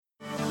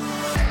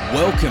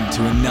Welcome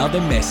to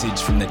another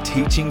message from the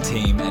teaching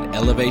team at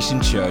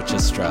Elevation Church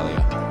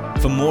Australia.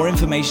 For more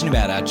information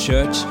about our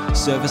church,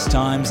 service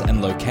times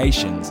and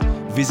locations,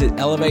 visit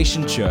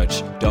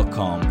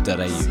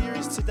elevationchurch.com.au.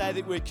 Series today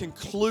that we're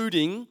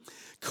concluding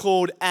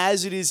called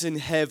As It Is in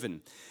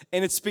Heaven.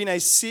 And it's been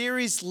a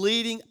series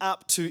leading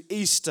up to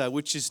Easter,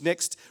 which is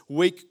next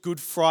week,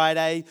 Good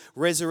Friday,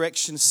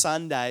 Resurrection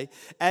Sunday.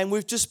 And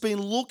we've just been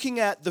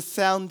looking at the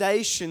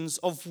foundations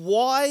of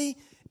why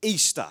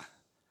Easter.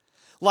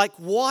 Like,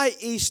 why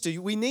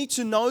Easter? We need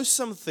to know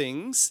some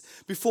things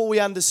before we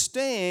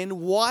understand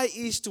why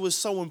Easter was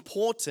so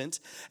important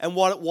and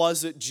what it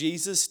was that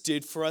Jesus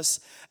did for us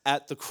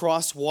at the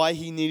cross, why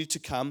he needed to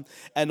come,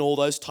 and all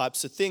those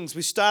types of things.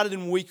 We started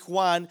in week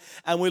 1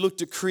 and we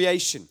looked at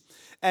creation.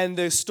 And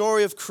the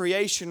story of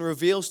creation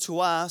reveals to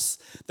us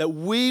that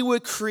we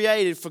were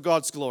created for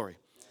God's glory.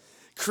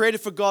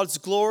 Created for God's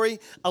glory.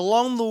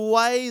 Along the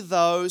way,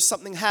 though,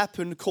 something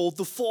happened called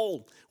the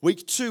fall.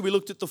 Week 2, we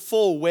looked at the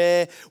fall,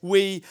 where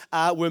we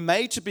were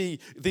made to be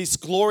this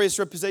glorious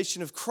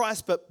representation of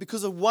Christ, but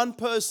because of one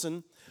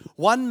person,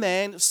 one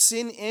man,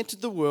 sin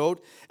entered the world,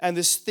 and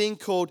this thing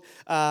called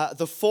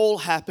the fall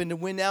happened,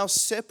 and we're now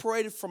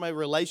separated from a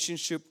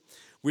relationship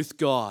with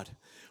God.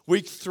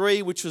 Week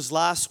 3, which was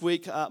last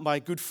week, my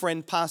good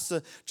friend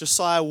Pastor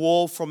Josiah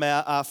Wall from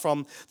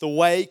the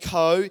Way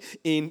Co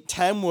in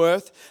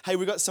Tamworth. Hey,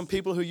 we got some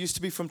people who used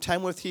to be from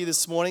Tamworth here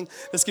this morning.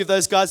 Let's give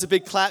those guys a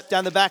big clap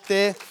down the back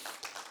there.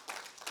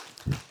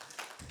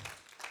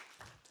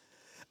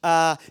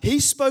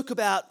 He spoke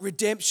about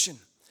redemption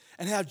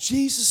and how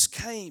Jesus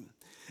came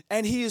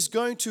and he is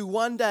going to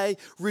one day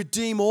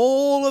redeem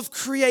all of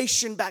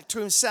creation back to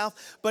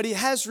himself, but he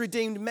has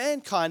redeemed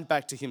mankind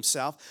back to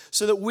himself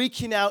so that we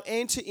can now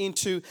enter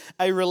into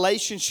a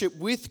relationship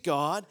with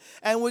God.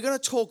 And we're going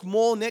to talk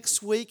more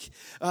next week.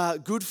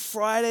 Good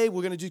Friday,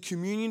 we're going to do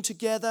communion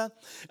together.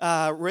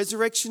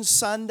 Resurrection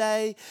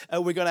Sunday,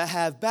 we're going to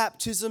have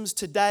baptisms.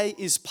 Today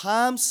is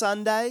Palm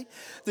Sunday,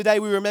 the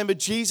day we remember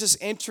Jesus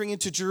entering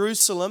into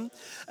Jerusalem.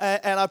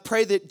 And I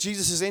pray that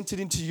Jesus has entered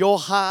into your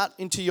heart,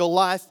 into your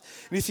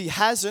life. And if he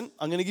hasn't,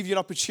 I'm going to give you an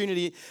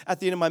opportunity at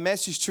the end of my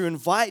message to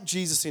invite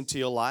Jesus into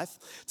your life,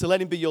 to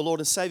let him be your Lord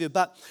and Savior.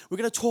 But we're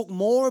going to talk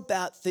more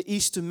about the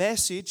Easter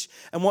message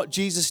and what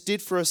Jesus did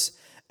for us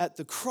at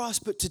the cross.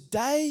 But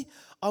today,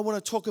 I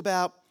want to talk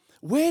about,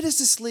 where does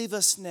this leave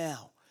us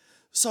now?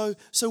 So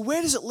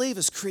where does it leave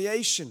us?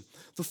 Creation,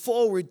 the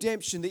fall,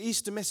 redemption, the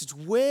Easter message.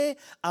 Where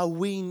are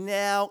we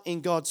now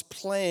in God's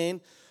plan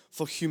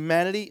for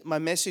humanity? My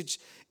message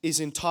is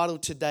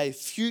entitled today,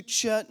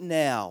 Future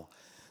Now.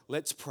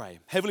 Let's pray.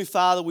 Heavenly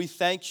Father, we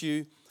thank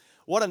you.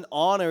 What an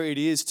honor it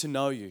is to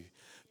know you,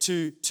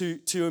 to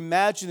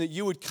imagine that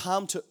you would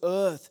come to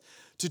earth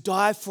to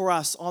die for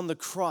us on the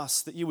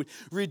cross, that you would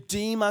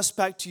redeem us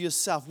back to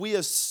yourself. We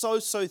are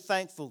so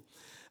thankful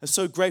and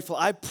so grateful.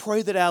 I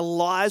pray that our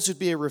lives would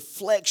be a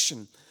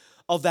reflection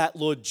of that,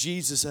 Lord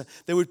Jesus.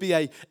 There would be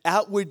an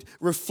outward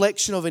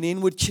reflection of an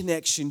inward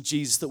connection,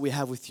 Jesus, that we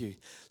have with you.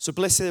 So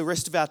bless the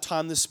rest of our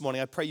time this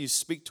morning. I pray you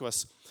speak to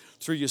us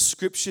through your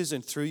scriptures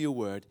and through your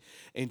word.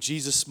 In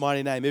Jesus'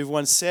 mighty name.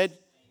 Everyone said? Amen.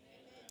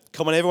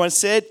 Come on, everyone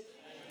said?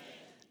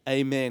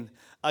 Amen.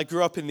 I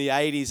grew up in the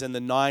 80s and the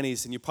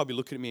 90s, and you're probably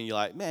looking at me and you're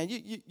like, man,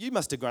 you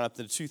must have grown up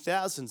in the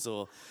 2000s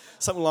or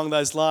something along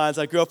those lines.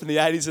 I grew up in the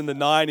 80s and the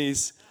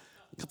 90s.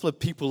 A couple of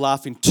people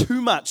laughing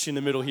too much in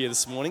the middle here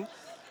this morning.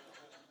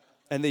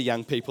 And they're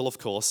young people, of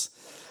course.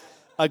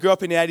 I grew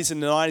up in the 80s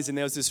and the 90s, and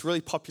there was this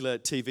really popular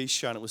TV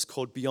show, and it was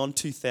called Beyond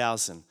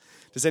 2000.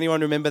 Does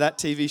anyone remember that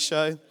TV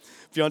show?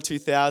 Beyond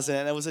 2000.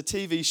 And it was a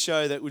TV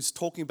show that was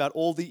talking about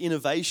all the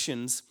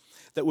innovations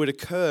that would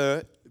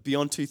occur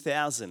beyond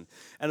 2000.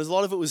 And a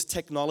lot of it was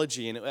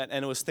technology, and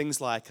it was things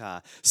like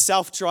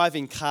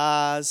self-driving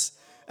cars.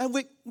 And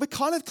we're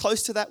kind of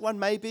close to that one,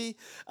 maybe.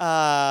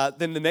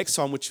 Then the next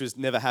one, which was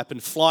never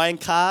happened, flying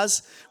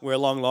cars. We're a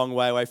long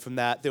way away from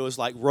that. There was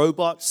like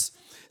robots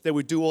that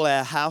would do all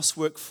our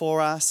housework for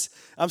us.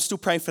 I'm still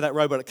praying for that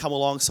robot to come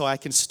along so I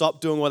can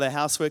stop doing all the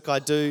housework I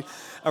do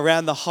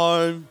around the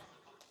home.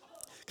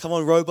 Come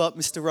on, robot,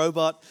 Mr.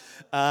 Robot.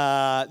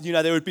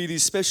 There would be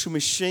these special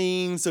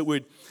machines that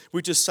would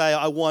just say,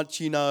 I want,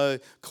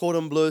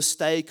 cordon bleu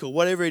steak or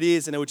whatever it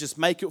is, and it would just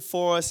make it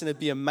for us, and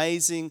it'd be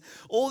amazing.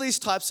 All these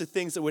types of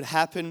things that would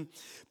happen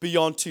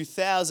beyond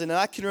 2000. And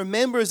I can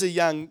remember as a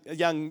young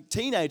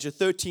teenager,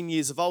 13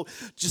 years of old,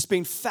 just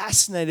being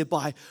fascinated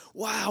by,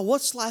 wow,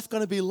 what's life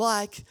going to be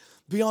like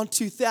beyond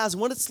 2000?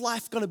 What is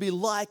life going to be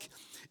like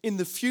in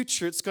the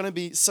future? It's going to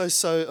be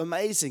so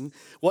amazing.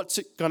 What's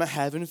it going to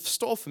have in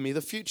store for me,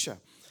 the future?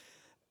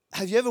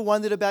 Have you ever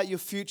wondered about your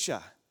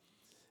future?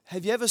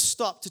 Have you ever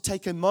stopped to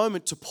take a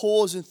moment to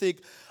pause and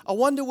think, I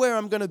wonder where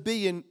I'm going to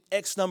be in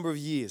X number of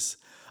years?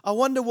 I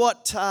wonder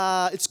what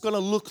it's going to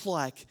look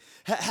like.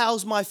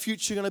 How's my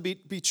future going to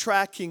be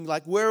tracking?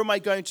 Like, where am I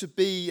going to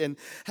be? And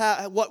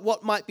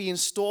what might be in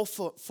store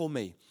for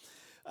me?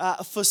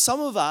 For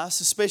some of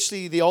us,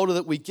 especially the older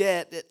that we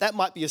get, that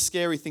might be a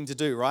scary thing to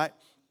do, right?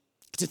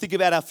 To think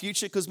about our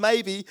future, because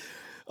maybe,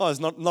 there's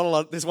not a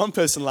lot. There's one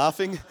person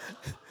laughing.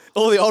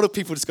 All the older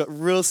people just got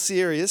real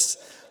serious.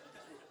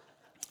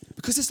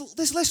 Because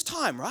there's less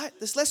time, right?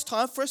 There's less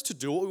time for us to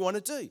do what we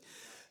want to do.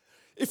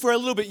 If we're a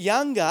little bit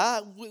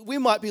younger, we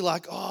might be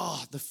like,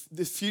 oh,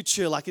 the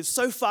future, like it's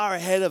so far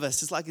ahead of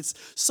us. It's like it's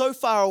so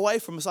far away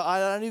from us. I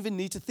don't even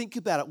need to think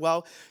about it.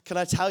 Well, can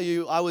I tell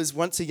you, I was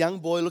once a young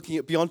boy looking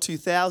at Beyond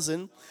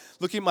 2000,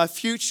 looking at my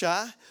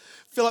future.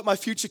 Feel like my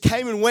future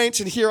came and went,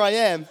 and here I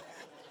am.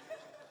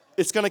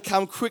 It's going to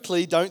come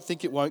quickly. Don't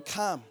think it won't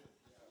come.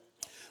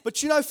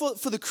 But you know,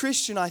 for the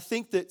Christian, I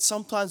think that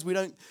sometimes we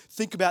don't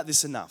think about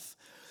this enough.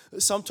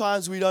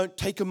 Sometimes we don't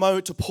take a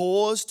moment to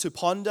pause, to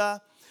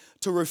ponder,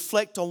 to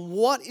reflect on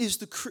what is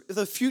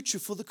the future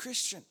for the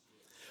Christian.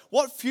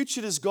 What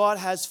future does God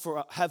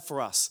have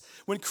for us?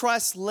 When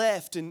Christ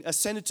left and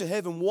ascended to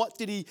heaven, what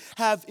did he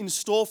have in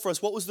store for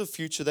us? What was the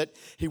future that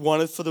he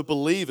wanted for the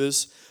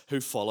believers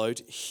who followed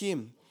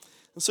him?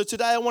 And so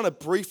today I want to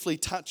briefly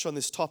touch on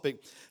this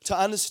topic to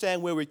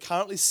understand where we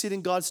currently sit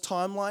in God's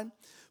timeline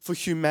for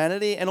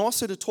humanity, and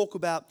also to talk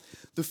about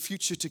the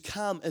future to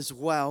come as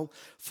well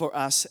for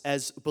us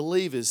as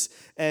believers.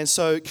 And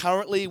so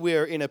currently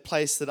we're in a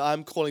place that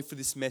I'm calling for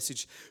this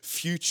message,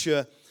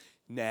 Future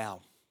Now.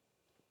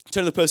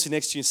 Turn to the person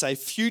next to you and say,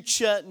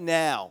 Future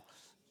Now.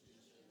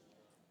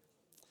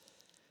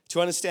 To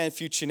understand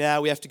future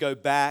now, we have to go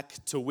back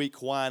to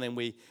week 1, and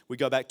we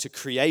go back to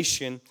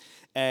creation.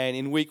 And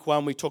in week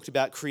 1, we talked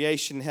about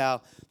creation,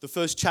 how the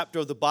first chapter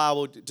of the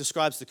Bible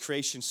describes the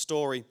creation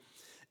story.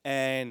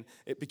 And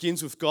it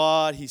begins with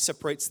God. He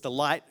separates the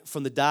light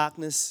from the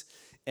darkness,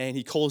 and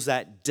he calls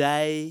that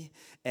day,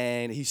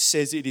 and he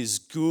says it is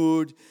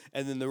good.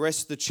 And then the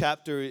rest of the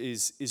chapter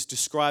is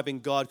describing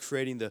God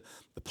creating the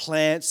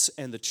plants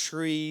and the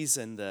trees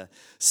and the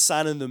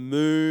sun and the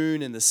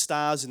moon and the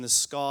stars in the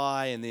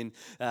sky, and then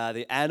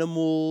the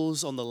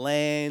animals on the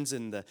lands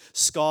and the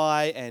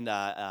sky and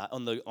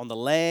on the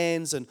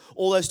lands and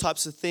all those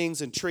types of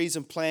things, and trees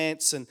and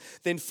plants. And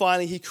then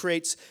finally he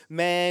creates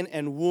man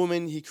and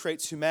woman. He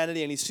creates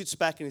humanity, and he sits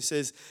back and he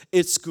says,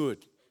 it's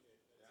good.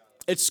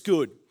 It's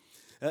good.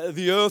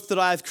 The earth that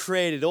I've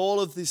created, all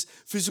of this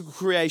physical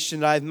creation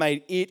that I've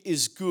made, it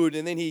is good.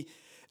 And then he,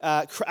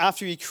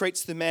 after he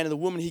creates the man and the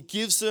woman, he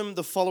gives them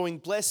the following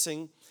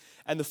blessing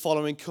and the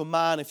following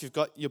command. If you've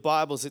got your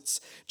Bibles,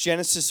 it's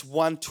Genesis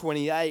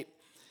 1:28.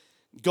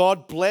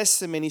 God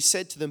blessed them, and he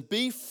said to them,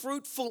 be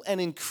fruitful and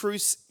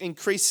increase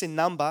in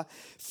number,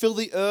 fill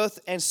the earth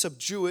and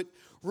subdue it,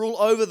 rule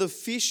over the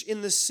fish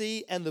in the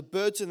sea and the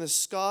birds in the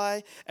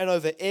sky, and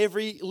over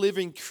every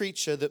living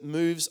creature that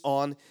moves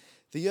on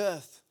the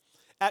earth.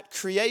 At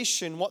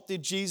creation, what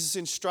did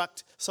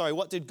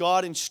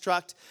God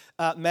instruct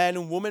man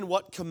and woman?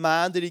 What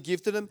command did he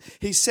give to them?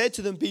 He said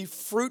to them, be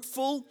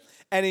fruitful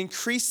and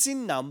increase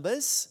in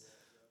numbers,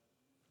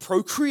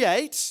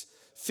 procreate,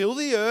 fill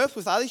the earth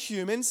with other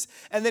humans,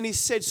 and then he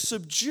said,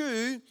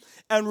 subdue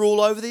and rule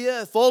over the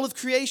earth. All of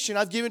creation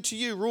I've given to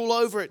you, rule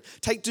over it,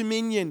 take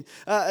dominion.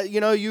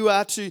 You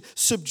are to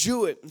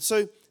subdue it. And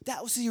so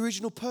that was the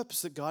original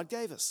purpose that God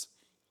gave us.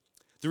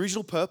 The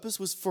original purpose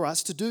was for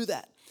us to do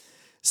that.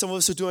 Some of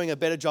us are doing a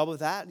better job of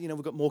that. You know,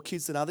 we've got more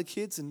kids than other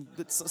kids, and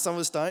some of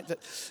us don't. But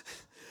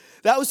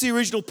that was the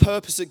original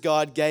purpose that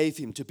God gave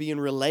him, to be in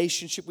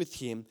relationship with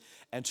him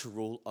and to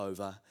rule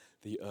over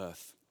the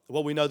earth.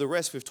 Well, we know the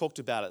rest. We've talked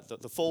about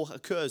it. The fall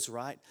occurs,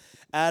 right?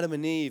 Adam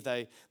and Eve,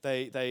 they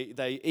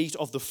eat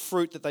of the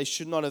fruit that they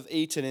should not have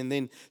eaten, and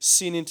then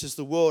sin enters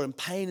the world, and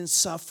pain and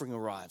suffering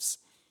arrives.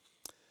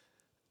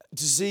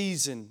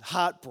 Disease and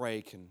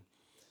heartbreak and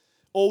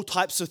all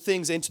types of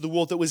things enter the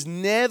world that was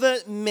never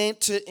meant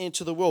to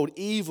enter the world,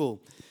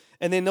 evil.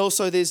 And then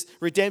also there's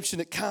redemption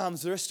that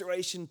comes, the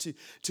restoration to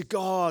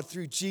God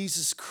through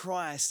Jesus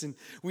Christ. And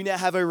we now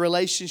have a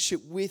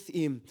relationship with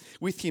him.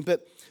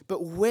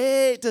 But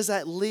where does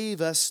that leave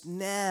us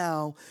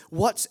now?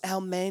 What's our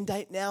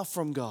mandate now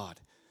from God?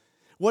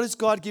 What has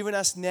God given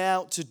us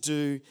now to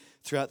do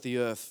throughout the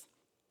earth?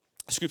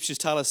 Scriptures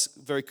tell us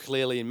very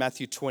clearly in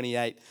Matthew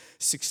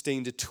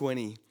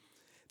 28:16-20.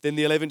 Then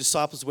the 11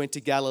 disciples went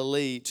to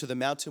Galilee, to the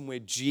mountain where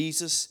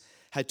Jesus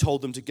had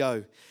told them to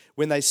go.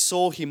 When they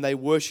saw him, they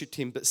worshipped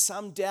him, but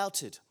some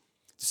doubted.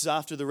 This is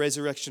after the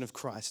resurrection of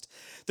Christ.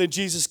 Then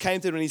Jesus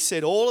came to them and he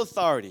said, all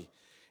authority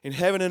in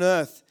heaven and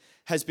earth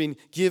has been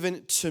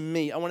given to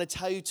me. I want to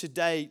tell you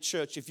today,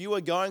 church, if you are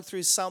going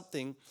through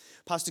something,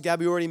 Pastor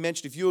Gabby already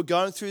mentioned, if you are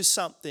going through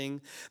something,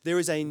 there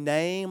is a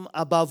name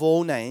above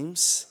all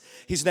names.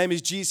 His name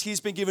is Jesus. He's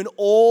been given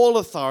all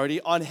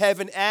authority on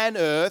heaven and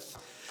earth.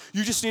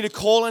 You just need to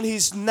call on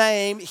his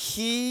name.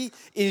 He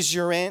is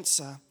your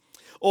answer.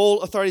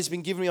 All authority has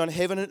been given me on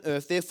heaven and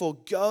earth. Therefore,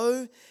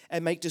 go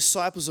and make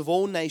disciples of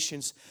all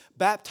nations,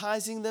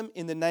 baptizing them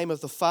in the name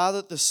of the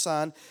Father, the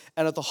Son,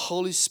 and of the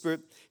Holy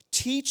Spirit,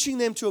 teaching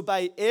them to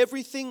obey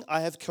everything I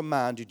have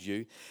commanded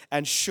you.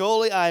 And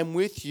surely I am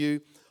with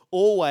you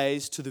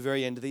always to the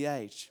very end of the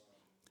age.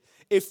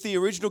 If the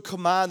original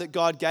command that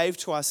God gave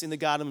to us in the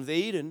Garden of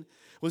Eden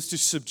was to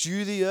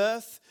subdue the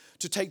earth,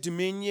 to take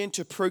dominion,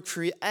 to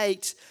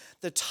procreate,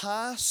 the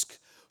task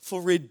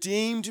for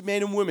redeemed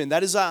men and women.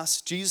 That is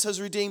us. Jesus has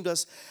redeemed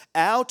us.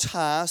 Our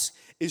task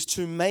is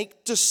to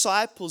make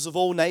disciples of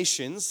all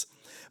nations,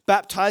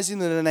 baptizing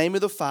them in the name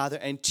of the Father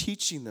and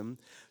teaching them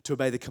to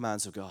obey the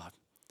commands of God.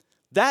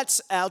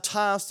 That's our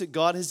task that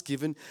God has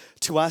given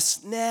to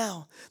us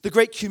now. The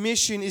Great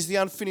Commission is the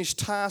unfinished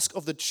task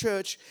of the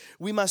church.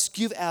 We must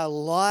give our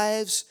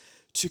lives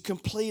to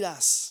complete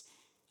us.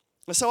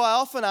 And so I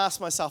often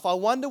ask myself, I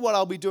wonder what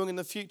I'll be doing in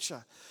the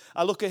future.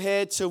 I look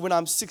ahead to when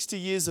I'm 60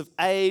 years of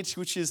age,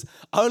 which is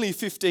only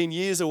 15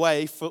 years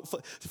away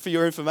for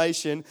your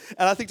information.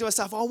 And I think to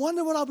myself, I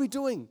wonder what I'll be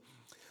doing.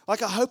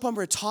 Like, I hope I'm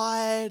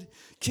retired,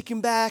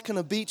 kicking back on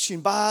a beach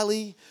in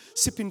Bali,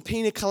 sipping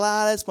pina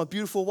coladas, my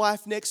beautiful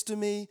wife next to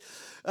me.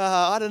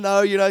 I don't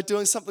know,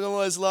 doing something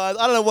along those lines.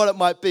 I don't know what it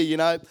might be,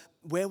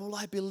 Where will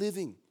I be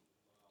living?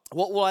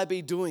 What will I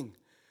be doing?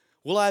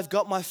 Will I have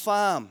got my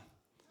farm?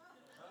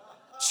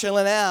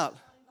 Chilling out.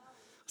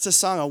 It's a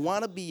song, I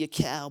want to be a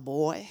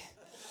cowboy.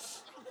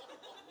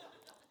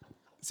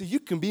 So you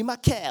can be my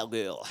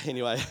cowgirl.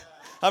 Anyway,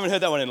 I haven't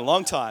heard that one in a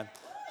long time.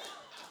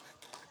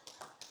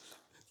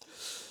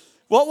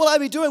 What will I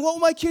be doing? What will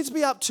my kids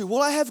be up to?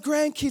 Will I have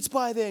grandkids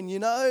by then,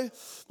 Will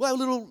I have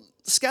little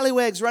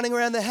scallywags running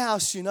around the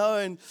house, and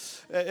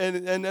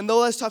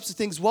all those types of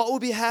things? What will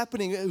be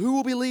happening? Who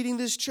will be leading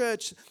this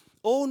church?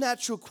 All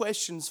natural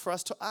questions for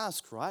us to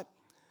ask, right?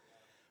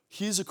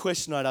 Here's a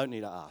question I don't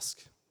need to ask.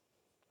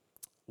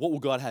 What will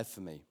God have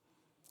for me?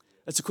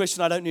 That's a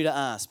question I don't need to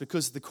ask,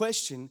 because the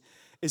question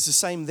is the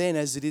same then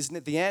as it is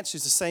now. The answer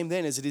is the same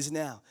then as it is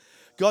now.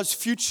 God's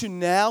future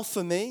now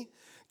for me,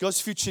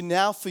 God's future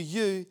now for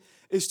you,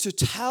 is to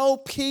tell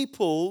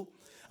people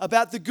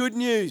about the good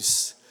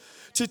news,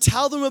 to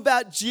tell them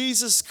about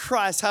Jesus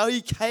Christ, how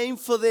He came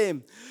for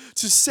them,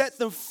 to set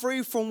them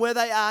free from where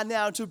they are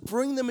now, to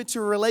bring them into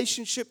a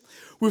relationship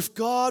with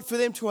God, for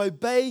them to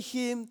obey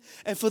Him,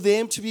 and for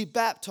them to be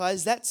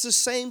baptized. That's the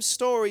same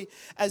story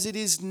as it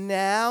is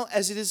now,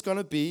 as it is going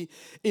to be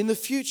in the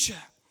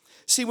future.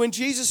 See, when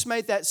Jesus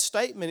made that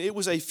statement, it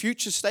was a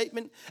future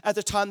statement at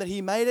the time that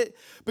He made it.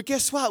 But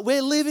guess what?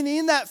 We're living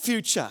in that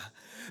future.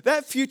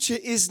 That future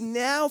is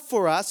now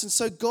for us. And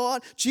so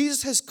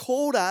Jesus has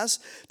called us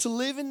to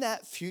live in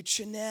that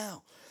future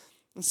now.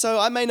 And so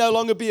I may no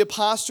longer be a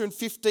pastor in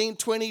 15,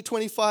 20,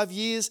 25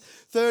 years,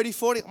 30,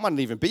 40. I might not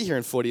even be here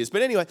in 40 years.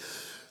 But anyway,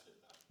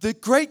 the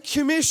Great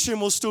Commission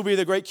will still be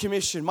the Great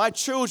Commission. My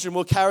children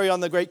will carry on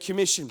the Great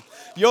Commission.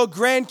 Your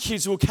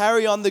grandkids will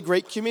carry on the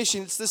Great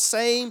Commission. It's the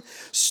same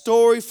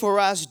story for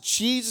us.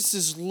 Jesus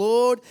is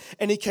Lord,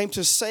 and He came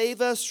to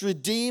save us,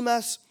 redeem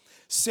us,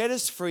 set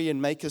us free,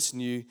 and make us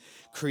new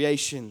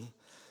creation.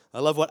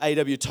 I love what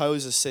A.W.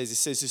 Tozer says. He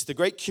says this: the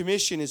Great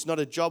Commission is not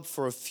a job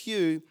for a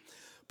few,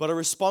 but a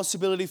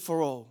responsibility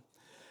for all.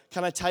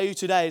 Can I tell you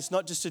today, it's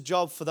not just a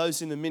job for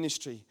those in the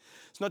ministry.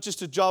 It's not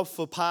just a job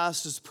for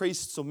pastors,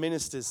 priests, or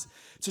ministers.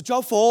 It's a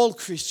job for all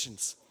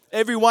Christians.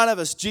 Every one of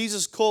us.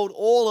 Jesus called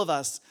all of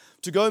us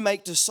to go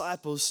make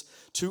disciples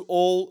to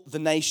all the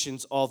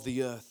nations of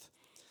the earth.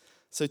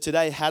 So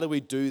today, how do we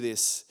do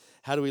this?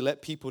 How do we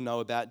let people know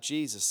about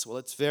Jesus? Well,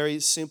 it's very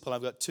simple.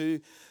 I've got two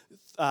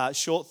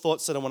short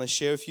thoughts that I want to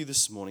share with you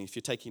this morning. If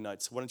you're taking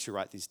notes, why don't you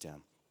write these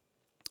down?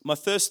 My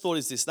first thought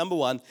is this. Number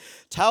one,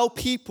 tell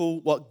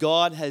people what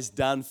God has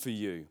done for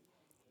you.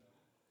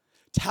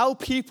 Tell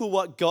people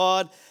what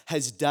God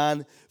has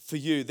done for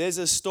you. There's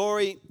a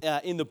story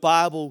in the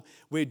Bible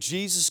where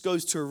Jesus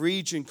goes to a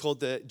region called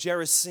the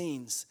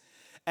Gerasenes.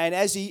 And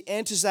as He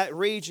enters that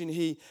region,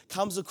 He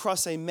comes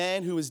across a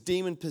man who was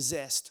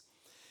demon-possessed.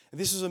 And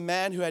this was a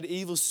man who had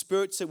evil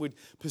spirits that would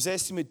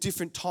possess him at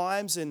different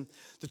times. And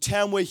the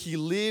town where he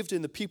lived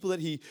and the people that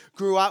he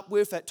grew up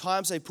with, at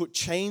times they put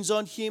chains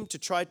on him to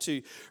try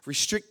to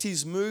restrict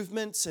his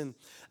movements. And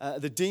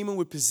the demon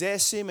would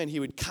possess him, and he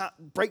would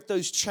break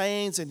those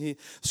chains. And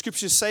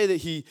scriptures say that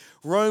he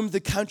roamed the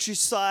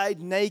countryside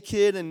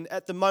naked. And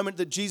at the moment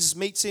that Jesus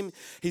meets him,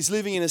 he's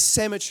living in a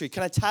cemetery.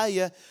 Can I tell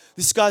you,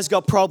 this guy's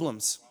got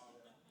problems.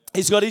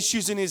 He's got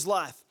issues in his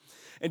life.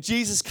 And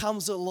Jesus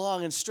comes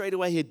along, and straight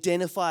away He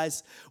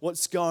identifies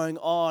what's going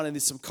on. And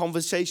there's some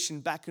conversation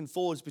back and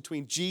forwards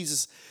between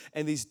Jesus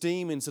and these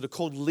demons that are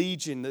called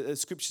legion. The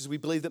scriptures, we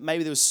believe that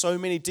maybe there were so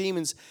many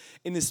demons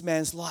in this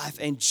man's life.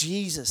 And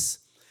Jesus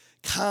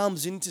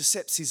comes,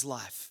 intercepts his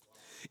life.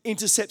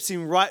 Intercepts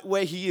him right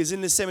where he is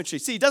in the cemetery.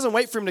 See, He doesn't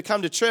wait for him to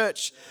come to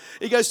church.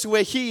 He goes to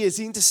where he is.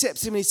 He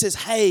intercepts him and He says,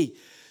 hey,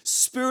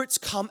 spirits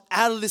come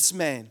out of this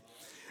man.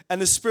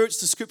 And the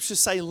spirits, the scriptures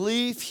say,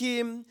 leave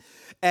him.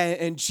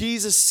 And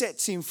Jesus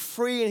sets him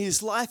free, and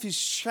his life is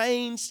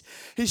changed.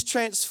 He's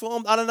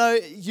transformed. I don't know,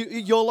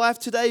 your life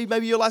today,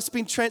 maybe your life's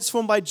been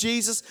transformed by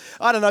Jesus.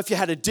 I don't know if you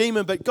had a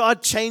demon, but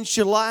God changed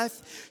your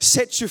life,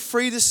 set you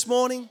free this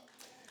morning.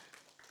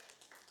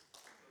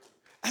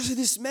 As for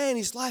this man,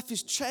 his life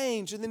is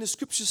changed. And then the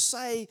scriptures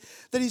say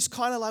that he's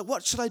kind of like,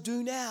 what should I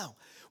do now?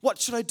 What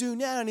should I do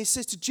now? And he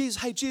says to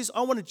Jesus, hey, Jesus,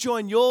 I want to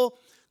join your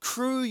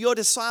crew, your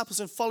disciples,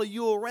 and follow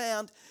you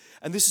around.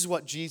 And this is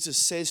what Jesus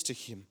says to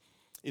him.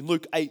 In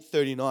Luke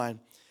 8:39,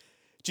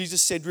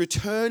 Jesus said,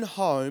 return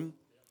home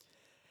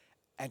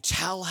and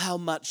tell how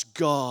much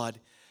God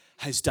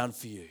has done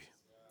for you.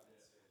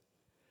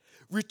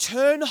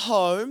 Return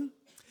home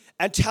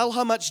and tell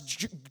how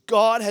much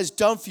God has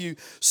done for you.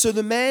 So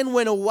the man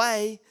went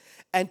away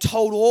and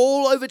told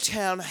all over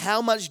town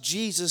how much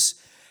Jesus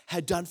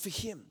had done for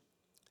him.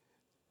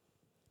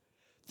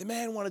 The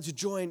man wanted to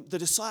join the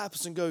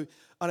disciples and go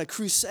on a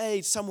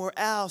crusade somewhere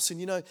else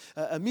and,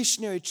 a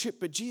missionary trip.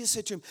 But Jesus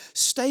said to him,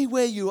 stay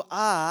where you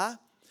are,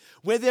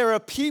 where there are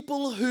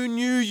people who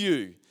knew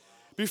you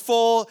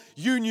before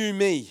you knew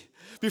me,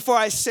 before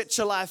I set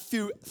your life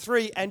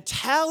free, and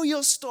tell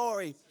your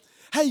story.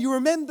 Hey, you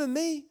remember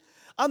me?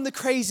 I'm the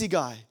crazy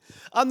guy.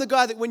 I'm the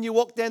guy that when you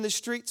walk down the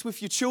streets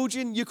with your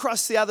children, you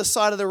cross the other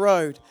side of the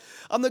road.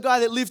 I'm the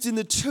guy that lived in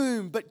the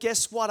tomb. But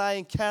guess what? I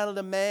encountered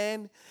a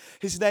man.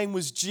 His name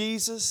was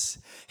Jesus.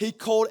 He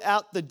called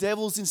out the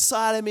devils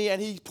inside of me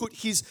and he put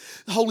his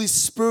Holy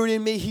Spirit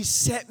in me. He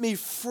set me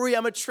free.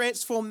 I'm a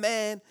transformed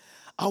man.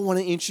 I want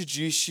to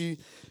introduce you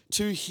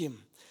to him.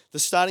 The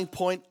starting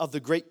point of the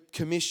Great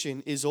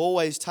Commission is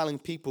always telling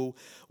people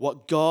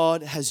what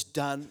God has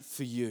done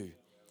for you.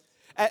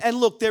 And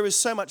look, there is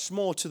so much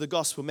more to the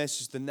gospel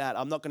message than that.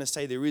 I'm not going to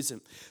say there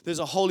isn't. There's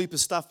a whole heap of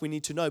stuff we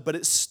need to know. But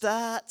it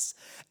starts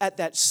at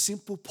that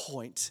simple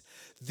point.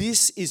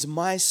 This is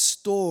my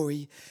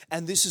story,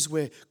 and this is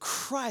where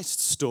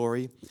Christ's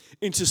story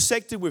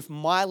intersected with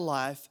my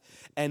life,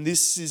 and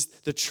this is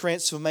the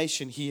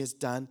transformation he has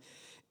done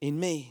in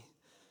me.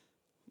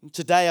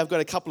 Today, I've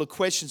got a couple of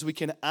questions we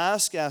can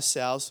ask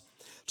ourselves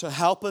to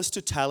help us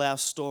to tell our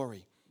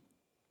story.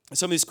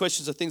 Some of these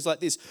questions are things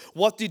like this.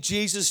 What did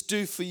Jesus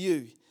do for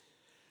you?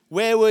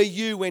 Where were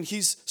you when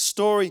his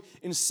story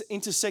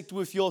intersected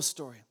with your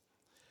story?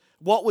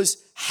 What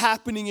was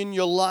happening in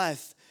your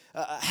life?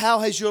 How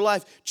has your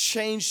life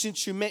changed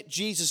since you met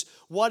Jesus?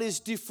 What is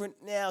different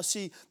now?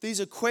 See, these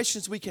are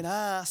questions we can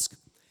ask.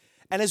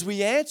 And as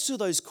we answer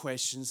those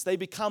questions, they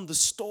become the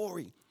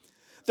story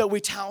that we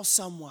tell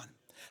someone.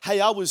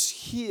 Hey, I was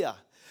here.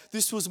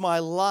 This was my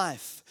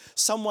life.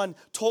 Someone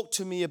talked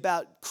to me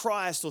about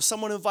Christ, or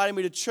someone invited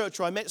me to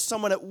church, or I met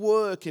someone at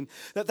work and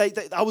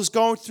I was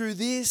going through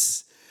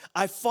this.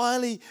 I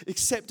finally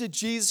accepted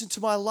Jesus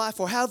into my life,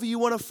 or however you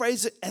want to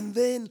phrase it. And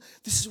then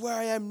this is where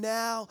I am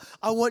now.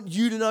 I want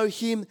you to know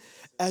him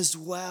as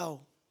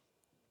well.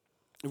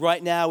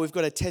 Right now, we've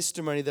got a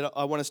testimony that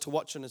I want us to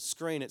watch on the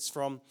screen. It's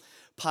from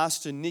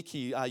Pastor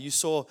Nikki. You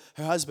saw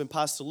her husband,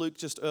 Pastor Luke,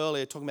 just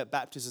earlier talking about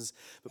baptisms.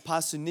 But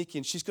Pastor Nikki,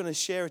 and she's going to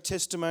share a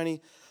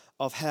testimony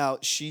of how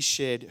she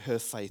shared her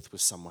faith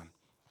with someone.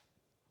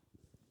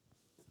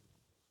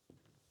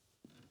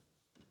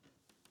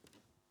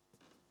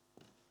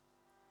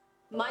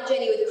 My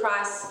journey with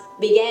Christ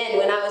began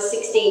when I was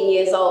 16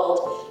 years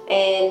old,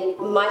 and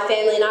my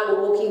family and I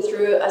were walking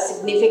through a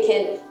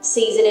significant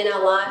season in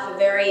our life, a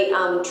very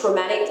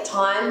traumatic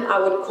time, I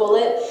would call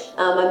it.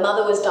 My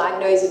mother was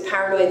diagnosed with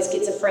paranoid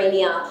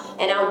schizophrenia,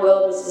 and our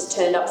world was just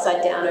turned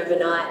upside down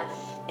overnight.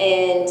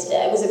 And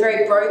it was a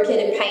very broken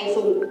and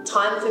painful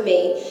time for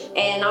me,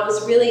 and I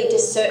was really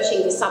just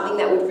searching for something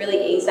that would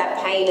really ease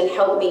that pain and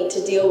help me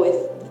to deal with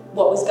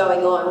what was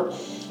going on.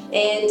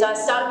 And I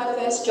started my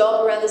first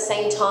job around the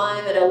same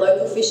time at a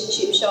local fish and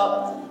chip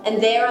shop,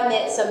 and there I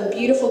met some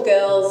beautiful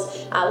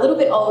girls, a little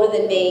bit older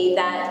than me,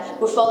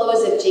 that were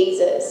followers of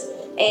Jesus.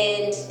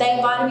 And they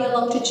invited me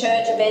along to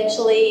church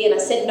eventually, and I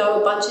said no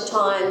a bunch of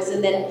times,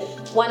 and then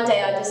one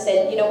day I just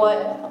said, you know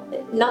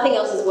what, nothing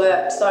else has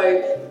worked,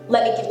 so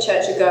let me give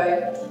church a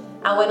go.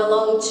 I went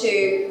along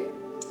to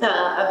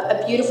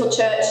a beautiful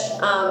church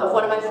of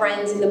one of my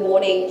friends in the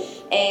morning,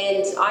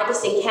 and I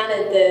just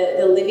encountered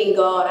the living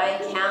God. I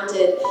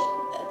encountered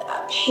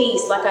a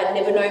peace like I'd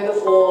never known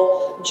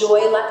before,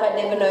 joy like I'd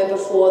never known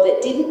before,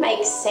 that didn't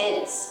make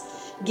sense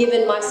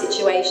given my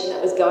situation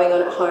that was going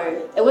on at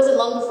home. It wasn't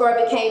long before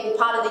I became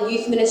part of the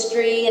youth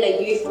ministry and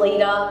a youth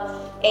leader,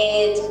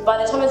 and by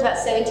the time I was about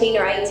 17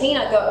 or 18,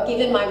 I got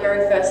given my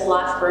very first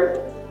life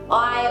group.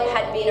 I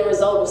had been a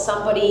result of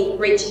somebody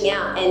reaching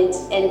out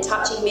and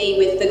touching me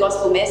with the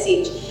gospel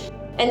message.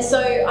 And so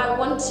I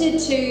wanted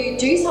to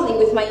do something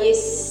with my year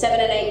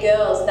 7 and 8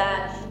 girls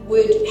that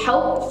would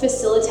help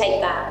facilitate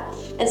that.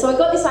 And so I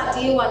got this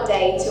idea one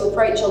day to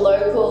approach a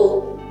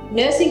local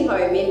nursing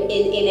home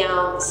in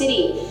our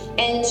city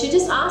and to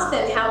just ask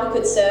them how we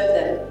could serve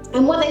them.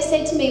 And what they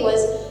said to me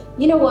was,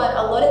 you know what,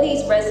 a lot of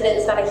these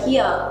residents that are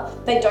here,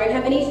 they don't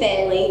have any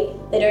family,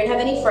 they don't have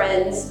any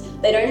friends,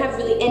 they don't have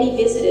really any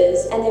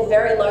visitors, and they're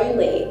very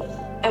lonely.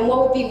 And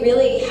what would be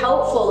really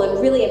helpful and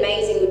really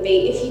amazing would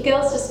be if you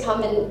girls just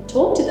come and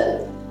talk to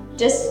them.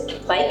 Just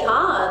play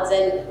cards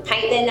and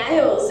paint their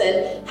nails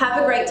and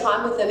have a great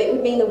time with them. It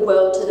would mean the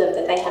world to them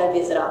that they had a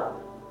visitor.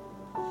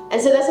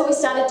 And so that's what we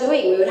started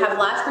doing. We would have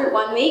life group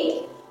one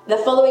week. The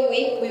following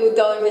week, we would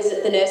go and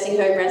visit the nursing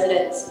home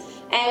residents.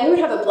 And we would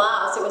have a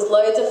blast. It was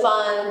loads of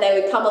fun. They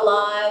would come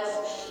alive.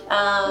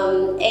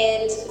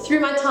 And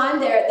through my time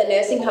there at the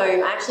nursing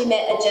home, I actually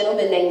met a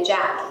gentleman named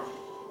Jack.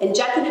 And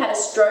Jack had a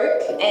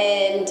stroke,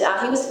 and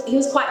he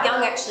was quite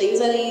young actually. He was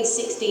only in his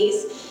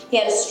 60s. He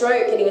had a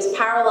stroke and he was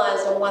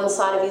paralysed on one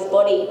side of his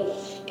body.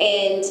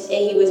 and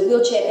he was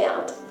wheelchair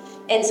bound.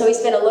 And so he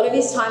spent a lot of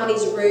his time in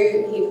his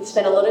room. He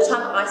spent a lot of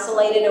time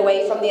isolated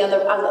away from the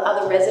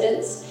other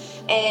residents.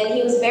 And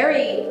he was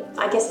very,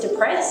 I guess,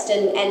 depressed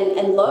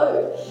and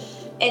low.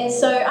 And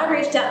so I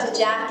reached out to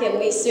Jack, and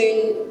we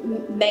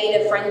soon made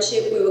a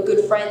friendship. We were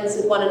good friends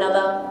with one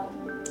another.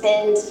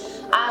 And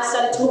I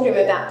started talking to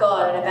him about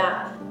God and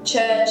about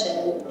church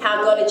and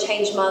how God had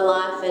changed my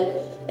life.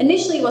 And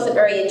initially he wasn't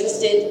very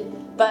interested,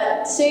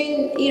 but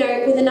soon,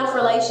 with enough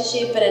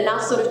relationship and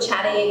enough sort of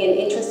chatting and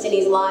interest in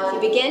his life,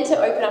 he began to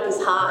open up his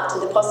heart to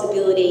the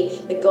possibility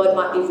that God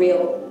might be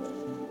real.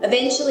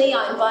 Eventually,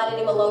 I invited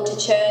him along to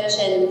church,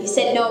 and he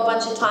said no a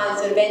bunch of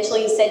times, but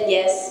eventually he said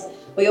yes.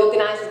 We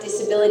organised a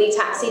disability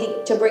taxi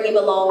to bring him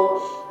along,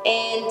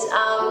 and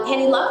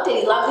he loved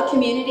it. He loved the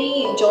community,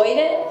 he enjoyed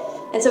it,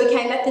 and so he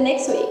came back the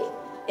next week,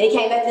 and he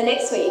came back the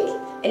next week,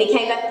 and he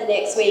came back the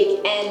next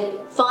week, and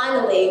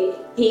finally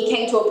he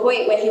came to a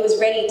point where he was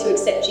ready to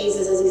accept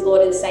Jesus as his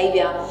Lord and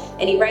Saviour,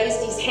 and he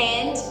raised his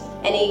hand,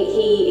 and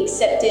he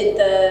accepted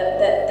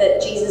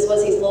that Jesus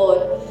was his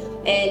Lord.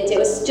 And it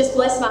was just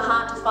blessed my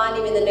heart to find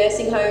him in the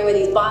nursing home with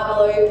his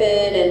Bible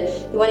open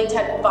and wanting to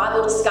have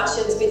Bible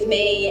discussions with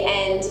me.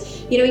 And,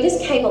 he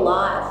just came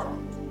alive.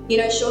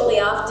 Shortly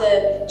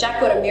after, Jack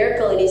got a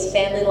miracle in his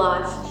family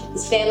life.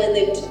 His family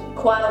lived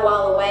quite a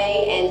while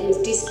away and he was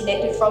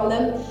disconnected from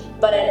them.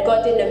 But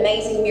God did an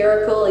amazing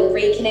miracle in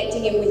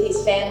reconnecting him with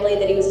his family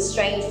that he was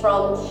estranged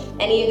from.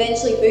 And he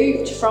eventually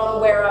moved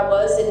from where I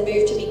was and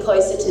moved to be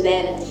closer to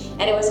them.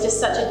 And it was just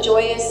such a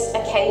joyous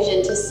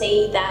occasion to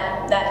see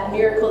that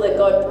miracle that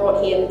God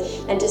brought him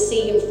and to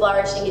see him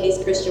flourishing in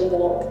his Christian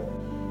walk.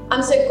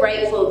 I'm so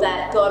grateful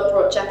that God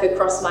brought Jack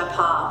across my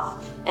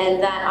path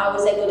and that I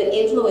was able to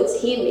influence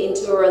him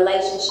into a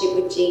relationship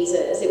with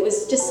Jesus. It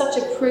was just such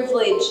a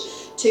privilege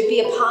to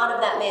be a part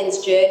of that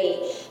man's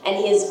journey and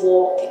his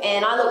walk.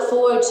 And I look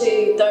forward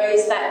to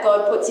those that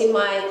God puts in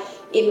my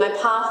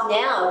path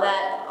now,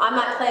 that I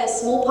might play a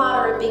small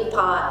part or a big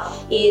part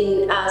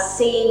in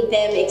seeing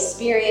them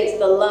experience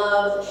the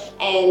love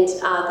and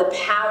the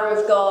power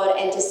of God,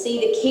 and to see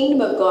the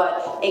kingdom of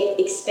God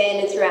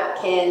expanded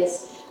throughout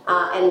Cairns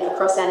and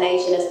across our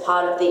nation as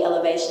part of the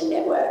Elevation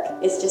Network.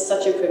 It's just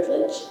such a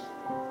privilege.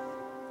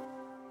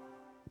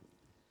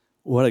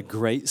 What a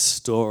great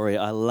story.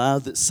 I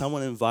love that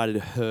someone invited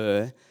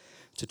her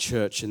to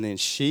church and then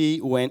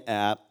she went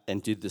out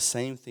and did the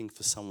same thing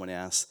for someone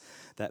else,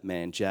 that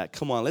man, Jack.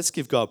 Come on, let's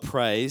give God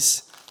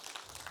praise.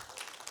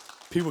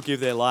 People give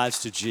their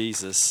lives to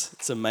Jesus.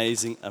 It's an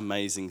amazing,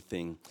 amazing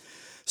thing.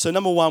 So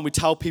number one, we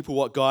tell people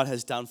what God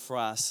has done for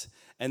us.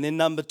 And then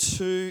number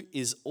two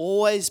is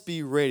always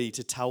be ready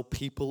to tell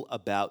people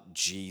about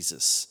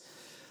Jesus.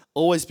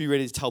 Always be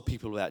ready to tell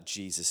people about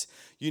Jesus.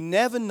 You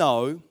never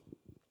know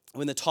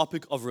when the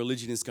topic of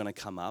religion is going to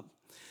come up.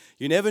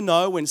 You never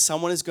know when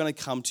someone is going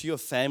to come to you, a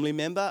family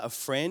member, a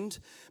friend,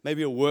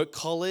 maybe a work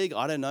colleague,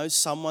 I don't know,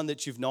 someone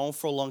that you've known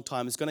for a long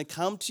time is going to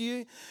come to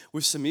you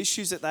with some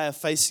issues that they are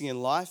facing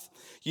in life.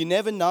 You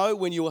never know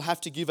when you will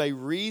have to give a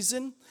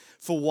reason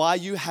for why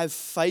you have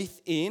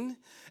faith in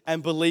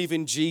and believe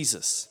in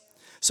Jesus.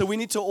 So we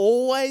need to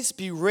always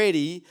be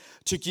ready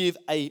to give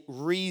a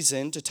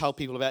reason to tell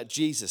people about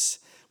Jesus.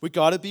 We've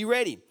got to be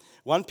ready.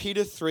 1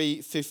 Peter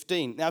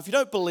 3:15. Now, if you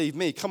don't believe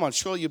me, come on,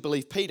 surely you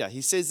believe Peter.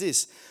 He says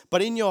this,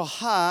 but in your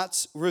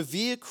hearts,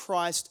 revere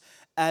Christ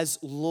as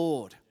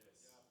Lord.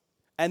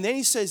 And then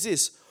he says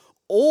this,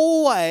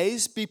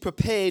 always be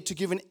prepared to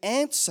give an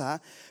answer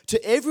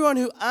to everyone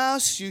who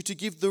asks you to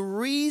give the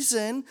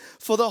reason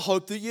for the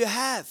hope that you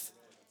have.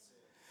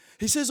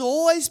 He says,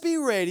 always be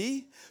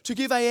ready to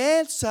give an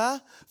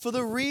answer for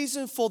the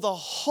reason for the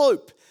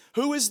hope.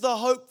 Who is the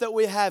hope that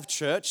we have,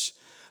 church?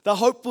 The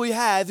hope we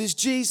have is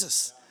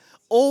Jesus.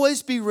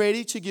 Always be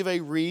ready to give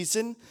a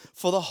reason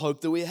for the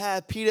hope that we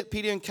have.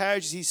 Peter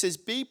encourages, he says,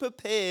 be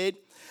prepared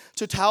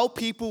to tell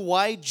people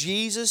why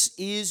Jesus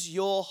is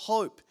your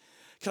hope.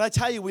 Can I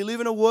tell you, we live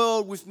in a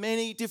world with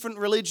many different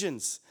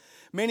religions,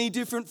 many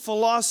different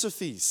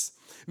philosophies,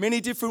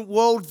 many different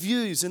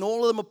worldviews, and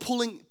all of them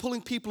are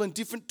pulling people in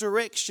different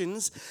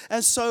directions.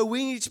 And so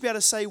we need to be able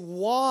to say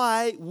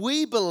why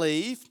we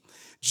believe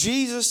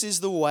Jesus is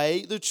the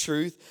way, the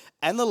truth,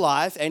 and the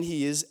life, and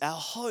he is our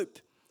hope.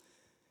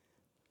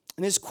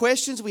 And there's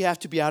questions we have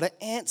to be able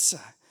to answer,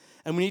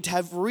 and we need to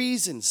have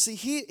reasons. See,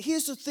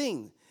 here's the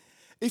thing.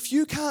 If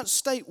you can't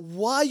state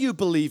why you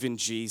believe in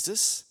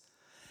Jesus,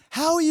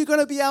 how are you going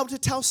to be able to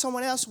tell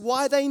someone else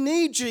why they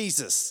need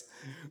Jesus?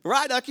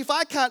 Right? Like if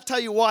I can't tell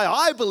you why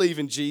I believe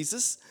in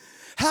Jesus,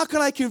 how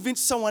can I convince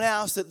someone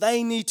else that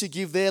they need to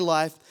give their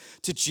life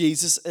to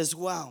Jesus as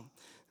well?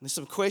 And there's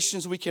some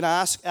questions we can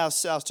ask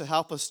ourselves to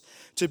help us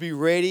to be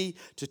ready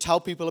to tell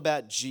people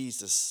about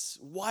Jesus.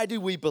 Why do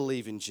we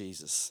believe in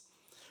Jesus?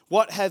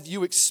 What have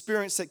you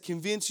experienced that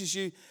convinces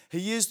you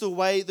he is the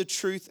way, the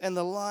truth, and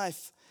the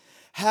life?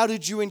 How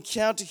did you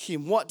encounter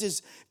him? What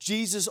does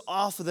Jesus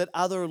offer that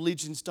other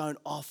religions don't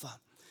offer?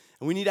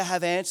 And we need to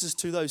have answers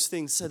to those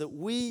things so that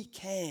we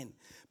can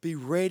be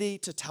ready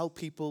to tell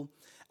people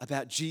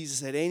about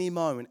Jesus at any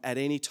moment, at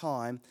any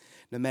time.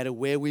 no matter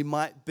where we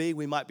might be.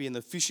 We might be in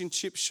the fish and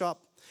chip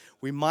shop.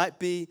 We might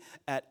be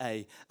at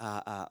a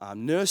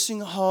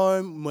nursing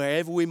home,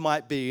 wherever we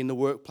might be in the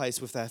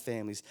workplace with our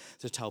families,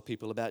 to tell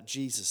people about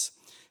Jesus.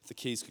 If the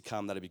keys could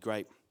come, that'd be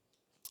great.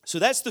 So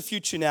that's the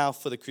future now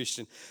for the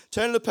Christian.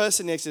 Turn to the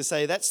person next to you and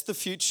say, that's the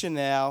future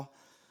now.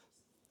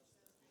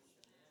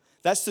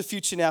 That's the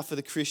future now for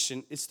the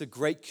Christian. It's the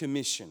Great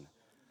Commission.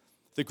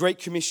 The Great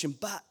Commission,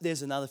 but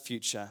there's another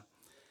future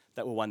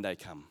that will one day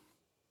come.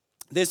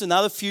 There's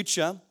another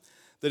future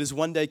that is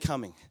one day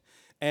coming.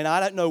 And I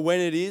don't know when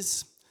it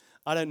is.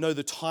 I don't know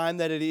the time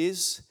that it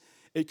is.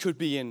 It could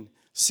be in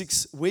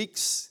 6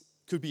 weeks.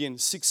 It could be in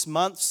 6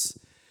 months.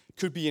 It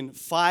could be in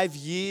 5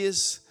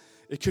 years.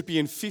 It could be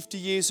in 50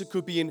 years. It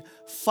could be in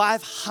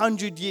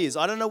 500 years.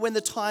 I don't know when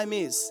the time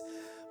is.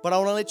 But I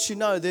want to let you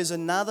know there's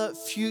another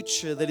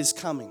future that is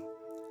coming.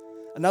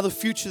 Another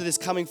future that is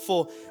coming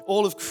for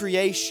all of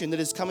creation, that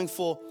is coming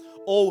for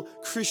all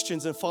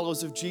Christians and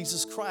followers of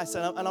Jesus Christ.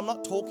 And I'm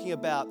not talking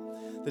about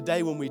the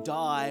day when we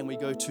die and we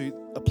go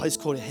to a place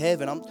called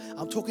heaven.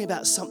 I'm talking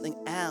about something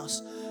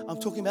else. I'm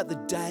talking about the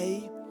day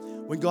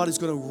when God is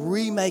going to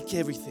remake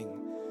everything.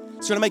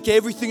 He's going to make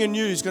everything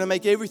anew. He's going to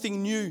make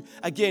everything new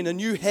again, a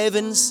new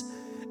heavens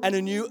and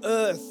a new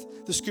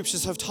earth, the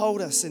scriptures have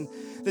told us. And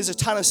there's a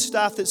ton of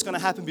stuff that's going to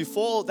happen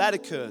before that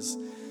occurs.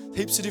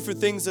 Heaps of different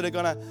things that are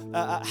going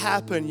to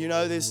happen. You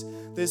know, there's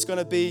going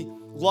to be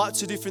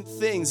lots of different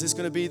things. There's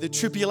going to be the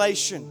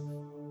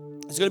tribulation.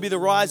 There's going to be the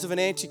rise of an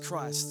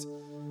antichrist.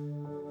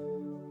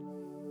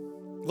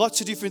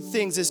 Lots of different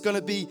things. There's going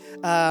to be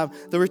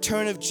the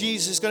return of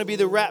Jesus. There's going to be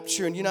the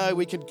rapture. And, you know,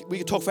 we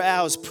could talk for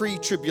hours,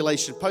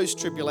 pre-tribulation,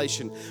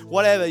 post-tribulation,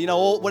 whatever, you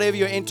know, whatever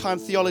your end-time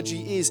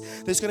theology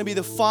is. There's going to be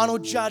the final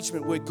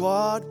judgment where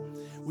God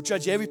will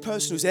judge every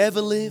person who's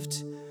ever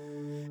lived,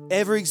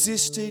 ever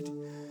existed.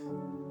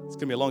 It's going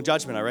to be a long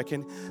judgment, I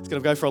reckon. It's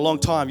going to go for a long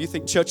time. You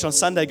think church on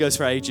Sunday goes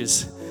for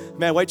ages.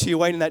 Man, wait till you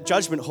wait in that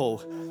judgment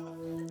hall.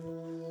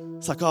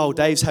 It's like, oh,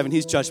 Dave's having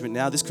his judgment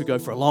now. This could go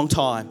for a long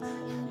time.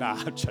 Nah,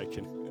 I'm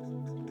joking.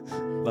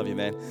 Love you,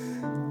 man.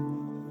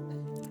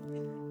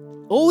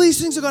 All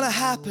these things are going to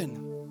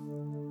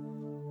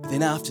happen. But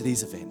then after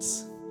these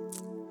events,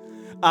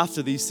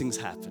 after these things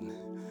happen,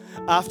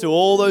 after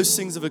all those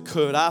things have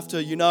occurred,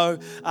 after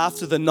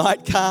the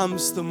night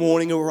comes, the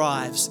morning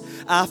arrives.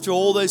 After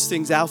all those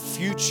things, our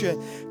future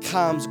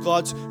comes.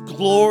 God's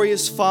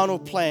glorious final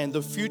plan.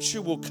 The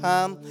future will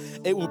come.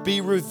 It will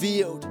be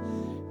revealed.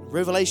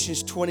 Revelation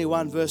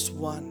 21, verse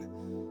 1.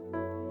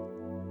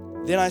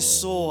 Then I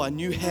saw a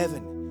new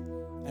heaven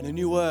and a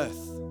new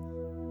earth.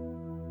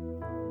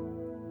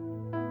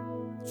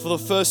 For the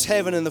first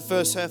heaven and the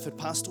first earth had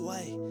passed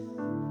away.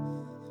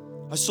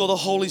 I saw the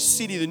holy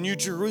city, the new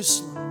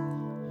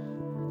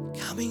Jerusalem,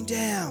 coming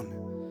down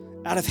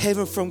out of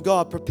heaven from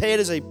God, prepared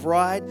as a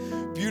bride,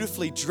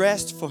 beautifully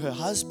dressed for her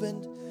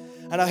husband.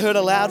 And I heard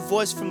a loud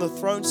voice from the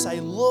throne say,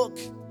 look,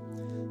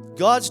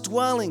 God's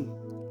dwelling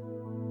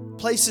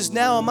place is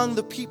now among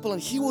the people,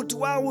 and He will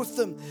dwell with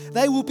them.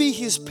 They will be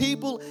His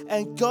people,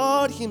 and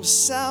God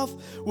Himself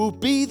will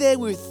be there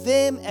with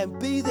them and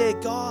be their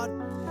God.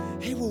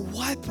 He will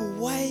wipe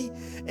away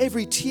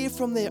every tear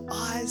from their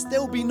eyes. There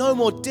will be no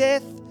more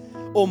death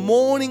or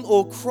mourning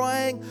or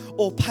crying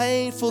or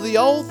pain, for the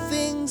old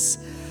things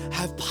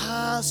have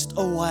passed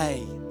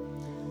away.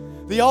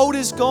 The old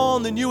is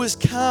gone, the new has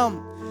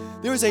come.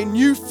 There is a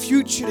new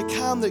future to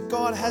come that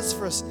God has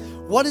for us.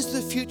 What is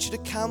the future to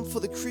come for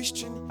the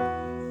Christian?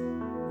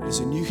 It is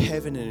a new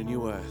heaven and a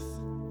new earth.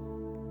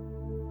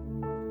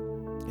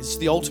 It's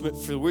the ultimate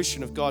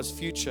fruition of God's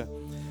future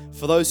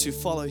for those who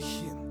follow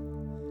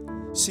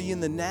Him. See, in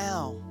the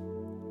now,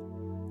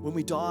 when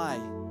we die,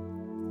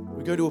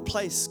 we go to a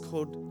place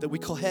that we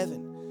call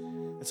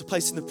heaven. It's a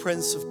place in the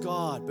presence of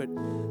God, but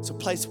it's a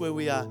place where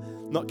we are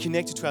not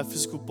connected to our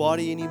physical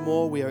body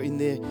anymore. We are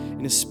in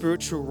a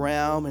spiritual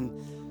realm,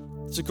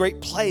 and it's a great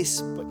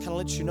place, but can I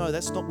let you know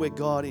that's not where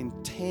God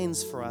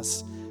intends for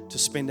us to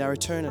spend our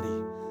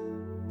eternity.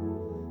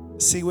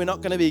 See, we're not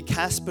going to be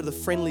Casper the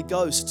friendly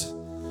ghost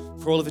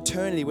for all of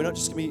eternity. We're not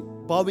just going to be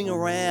bobbing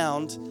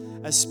around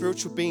as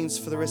spiritual beings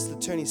for the rest of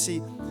eternity.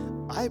 See,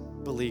 I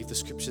believe the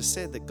scripture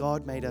said that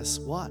God made us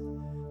what?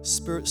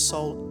 Spirit,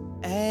 soul,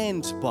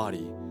 and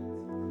body.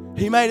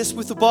 He made us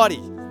with a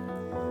body.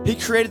 He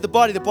created the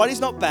body. The body's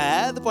not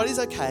bad. The body's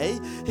okay.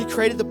 He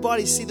created the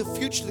body. See, the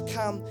future to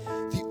come,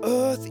 the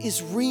earth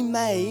is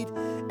remade,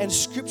 and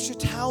scripture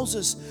tells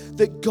us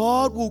that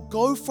God will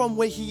go from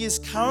where He is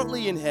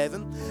currently in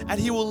heaven, and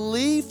He will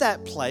leave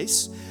that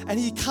place, and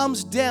He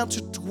comes down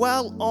to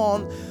dwell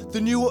on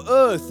the new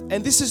earth.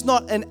 And this is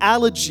not an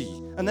analogy.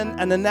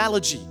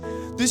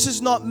 This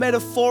is not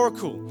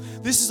metaphorical.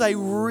 This is a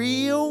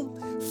real,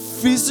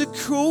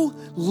 physical,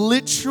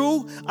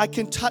 literal. I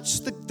can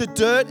touch the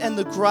dirt and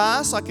the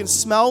grass. I can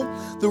smell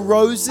the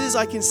roses.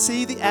 I can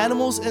see the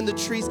animals and the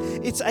trees.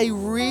 It's a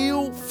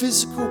real,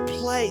 physical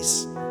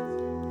place.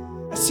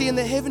 I see in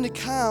the heaven to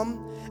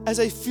come as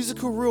a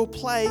physical, real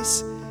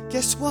place,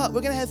 guess what?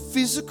 We're going to have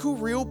physical,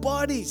 real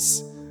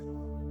bodies.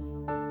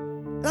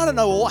 And I don't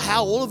know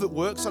how all of it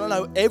works. I don't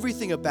know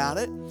everything about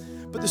it.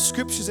 But the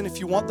scriptures, and if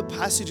you want the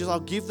passages, I'll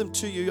give them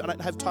to you. I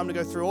don't have time to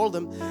go through all of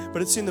them,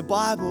 but it's in the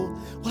Bible.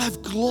 We'll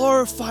have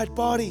glorified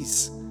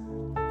bodies.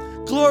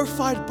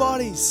 Glorified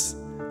bodies.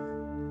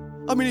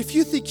 I mean, if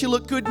you think you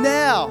look good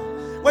now,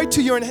 wait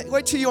till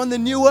you're on the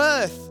new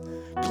earth.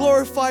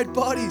 Glorified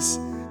bodies.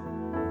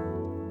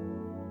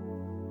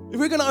 If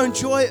we're going to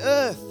enjoy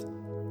earth,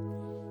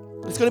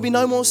 it's going to be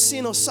no more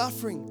sin or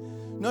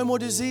suffering, no more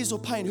disease or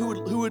pain.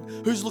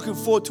 Who's looking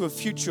forward to a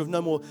future of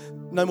no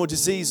more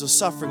disease or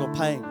suffering or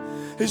pain?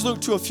 Who's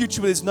looking to a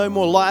future where there's no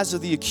more lies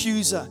of the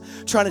accuser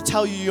trying to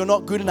tell you you're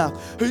not good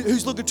enough?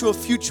 Who's looking to a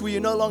future where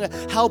you're no longer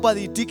held by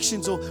the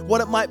addictions or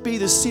what it might be,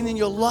 the sin in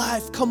your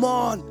life? Come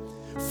on,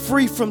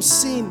 free from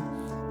sin.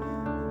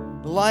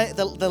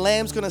 The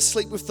lamb's going to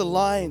sleep with the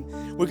lion.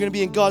 We're going to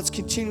be in God's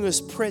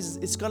continuous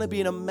presence. It's going to be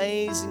an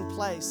amazing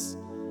place.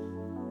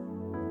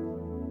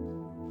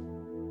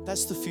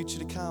 That's the future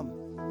to come.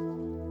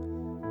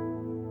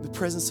 The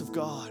presence of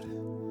God.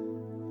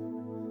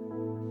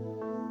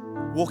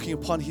 Walking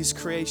upon His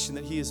creation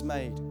that He has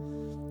made.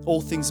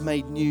 All things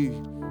made new.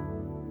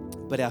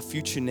 But our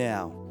future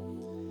now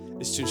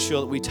is to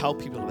ensure that we tell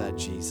people about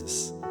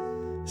Jesus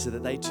so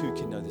that they too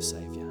can know the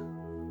Savior.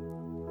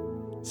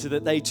 So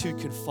that they too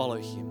can follow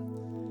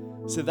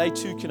Him. So they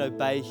too can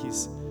obey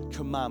His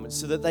commandments.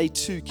 So that they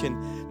too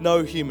can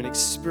know Him and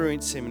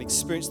experience Him and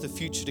experience the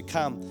future to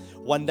come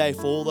one day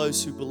for all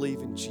those who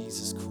believe in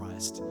Jesus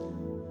Christ.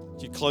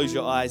 You close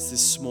your eyes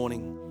this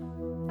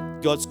morning.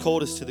 God's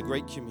called us to the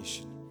Great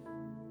Commission.